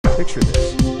Picture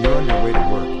this, you're on your way to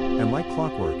work, and like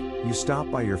clockwork, you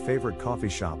stop by your favorite coffee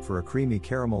shop for a creamy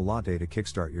caramel latte to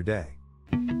kickstart your day.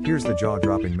 Here's the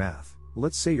jaw-dropping math.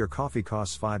 Let's say your coffee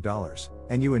costs $5,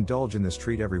 and you indulge in this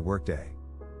treat every workday.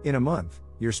 In a month,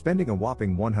 you're spending a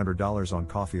whopping $100 on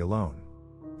coffee alone.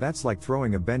 That's like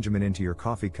throwing a Benjamin into your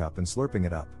coffee cup and slurping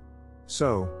it up.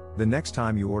 So, the next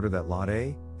time you order that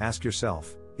latte, ask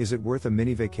yourself, is it worth a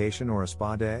mini vacation or a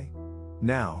spa day?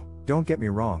 Now, don't get me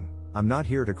wrong, I'm not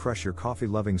here to crush your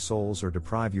coffee-loving souls or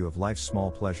deprive you of life's small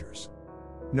pleasures.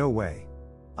 No way.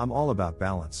 I'm all about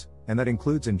balance, and that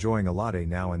includes enjoying a latte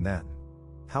now and then.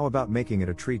 How about making it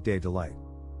a treat day delight?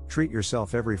 Treat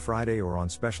yourself every Friday or on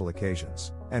special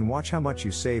occasions, and watch how much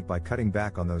you save by cutting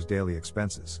back on those daily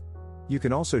expenses. You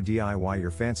can also DIY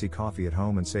your fancy coffee at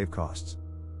home and save costs.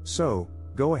 So,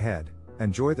 go ahead,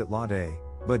 enjoy that latte,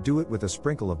 but do it with a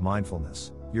sprinkle of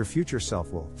mindfulness. Your future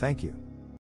self will thank you.